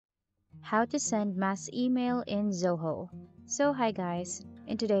How to send mass email in Zoho. So hi guys,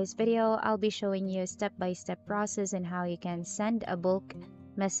 in today's video I'll be showing you a step-by-step process on how you can send a bulk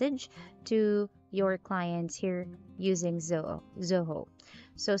message to your clients here using Zoho.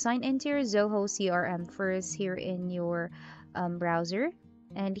 So sign into your Zoho CRM first here in your browser,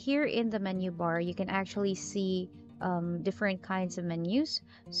 and here in the menu bar you can actually see different kinds of menus.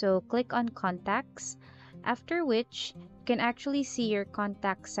 So click on contacts, after which you can actually see your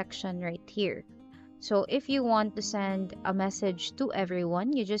contact section right here. So if you want to send a message to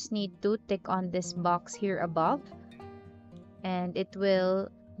everyone, you just need to tick on this box here above, and it will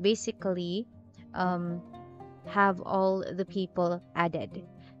basically um, have all the people added.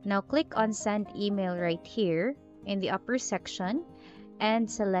 Now click on send email right here in the upper section and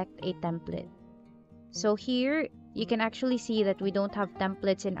select a template. So here you can actually see that we don't have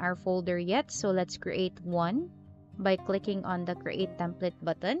templates in our folder yet, so let's create one by clicking on the create template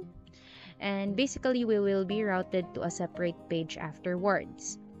button, and basically we will be routed to a separate page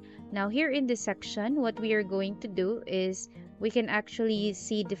afterwards. Now here in this section, what we are going to do is we can actually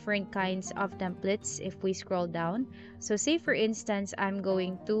see different kinds of templates if we scroll down. So say for instance, I'm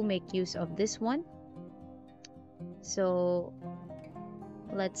going to make use of this one. So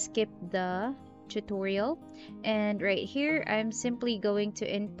let's skip the tutorial, and right here I'm simply going to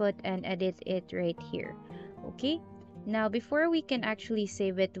input and edit it right here. Okay, now before we can actually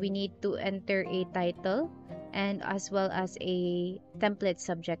save it, we need to enter a title and as well as a template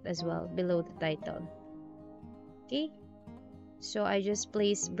subject as well below the title. Okay, so I just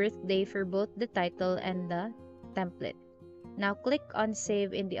place birthday for both the title and the template. Now click on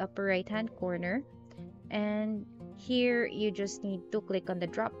save in the upper right hand corner, and here you just need to click on the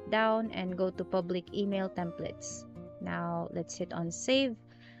drop down and go to public email templates. Now let's hit on save.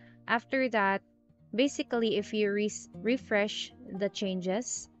 After that, basically if you refresh the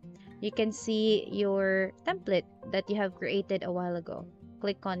changes, you can see your template that you have created a while ago.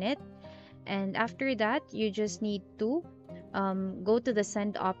 Click on it, and after that you just need to go to the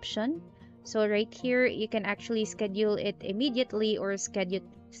send option. So right here you can actually schedule it immediately or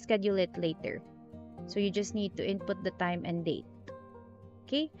schedule it later. So you just need to input the time and date.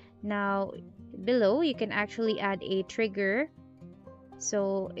 Okay, now below you can actually add a trigger.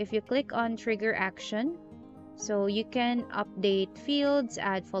 So if you click on trigger action, so you can update fields,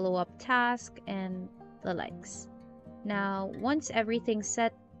 add follow-up task, and the likes. Now once everything's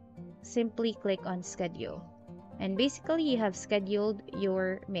set, simply click on schedule, and basically you have scheduled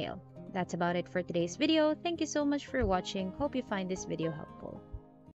your mail. That's about it for today's video. Thank you so much for watching. Hope you find this video helpful.